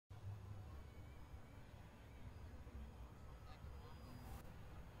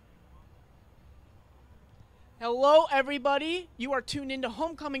Hello, everybody. You are tuned into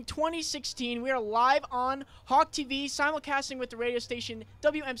Homecoming 2016. We are live on Hawk TV, simulcasting with the radio station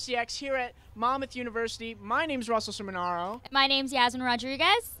WMCX here at Monmouth University. My name's Russell Cerminaro. My name's Yazmin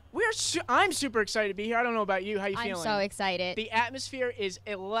Rodriguez. I'm super excited to be here. I don't know about you. How you feeling? I'm so excited. The atmosphere is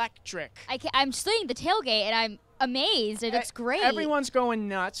electric. I'm seeing the tailgate, and I'm amazed. It looks great. Everyone's going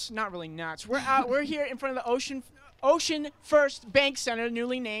nuts. Not really nuts. We're here in front of the Ocean First Bank Center,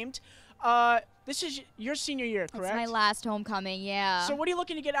 newly named. This is your senior year, correct? It's my last homecoming, yeah. So what are you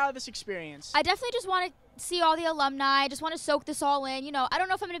looking to get out of this experience? I definitely just want to see all the alumni. I just want to soak this all in. You know, I don't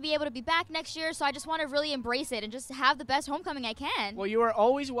know if I'm going to be able to be back next year, so I just want to really embrace it and just have the best homecoming I can. Well, you are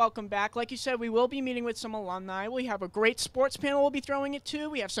always welcome back. Like you said, we will be meeting with some alumni. We have a great sports panel we'll be throwing it to.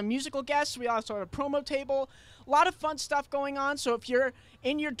 We have some musical guests. We also have a promo table. A lot of fun stuff going on. So if you're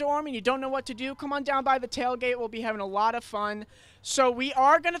in your dorm and you don't know what to do, come on down by the tailgate. We'll be having a lot of fun. So we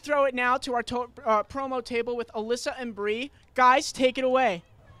are going to throw it now to our promo table with Alyssa and Bree. Guys, take it away.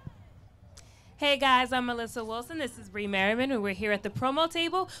 Hey guys, I'm Melissa Wilson. This is Bree Merriman, and we're here at the promo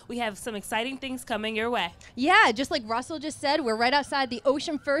table. We have some exciting things coming your way. Yeah, just like Russell just said, we're right outside the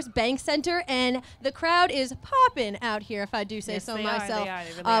Ocean First Bank Center, and the crowd is popping out here, if I do say so myself.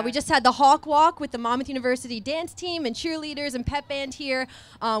 They really are. We just had the Hawk Walk with the Monmouth University dance team and cheerleaders and pep band here,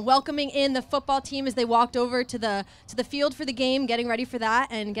 welcoming in the football team as they walked over to the field for the game, getting ready for that,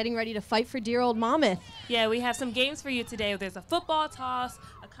 and getting ready to fight for dear old Monmouth. Yeah, we have some games for you today. There's a football toss,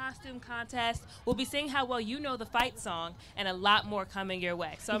 a costume contest. We'll be seeing how well you know the fight song, and a lot more coming your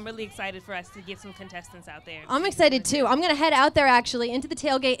way. So I'm really excited for us to get some contestants out there. I'm excited too. I'm going to head out there actually into the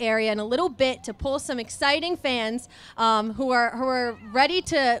tailgate area in a little bit to pull some exciting fans who are ready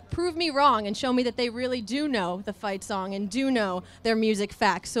to prove me wrong and show me that they really do know the fight song and do know their music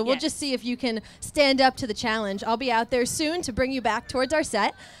facts. So we'll just see if you can stand up to the challenge. I'll be out there soon to bring you back towards our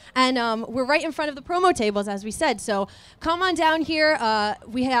set. And we're right in front of the promo tables, as we said. So come on down here.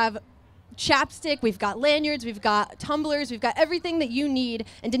 We have chapstick, we've got lanyards, we've got tumblers, we've got everything that you need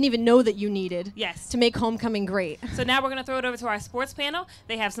and didn't even know that you needed to make homecoming great. So now we're going to throw it over to our sports panel.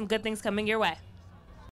 They have some good things coming your way.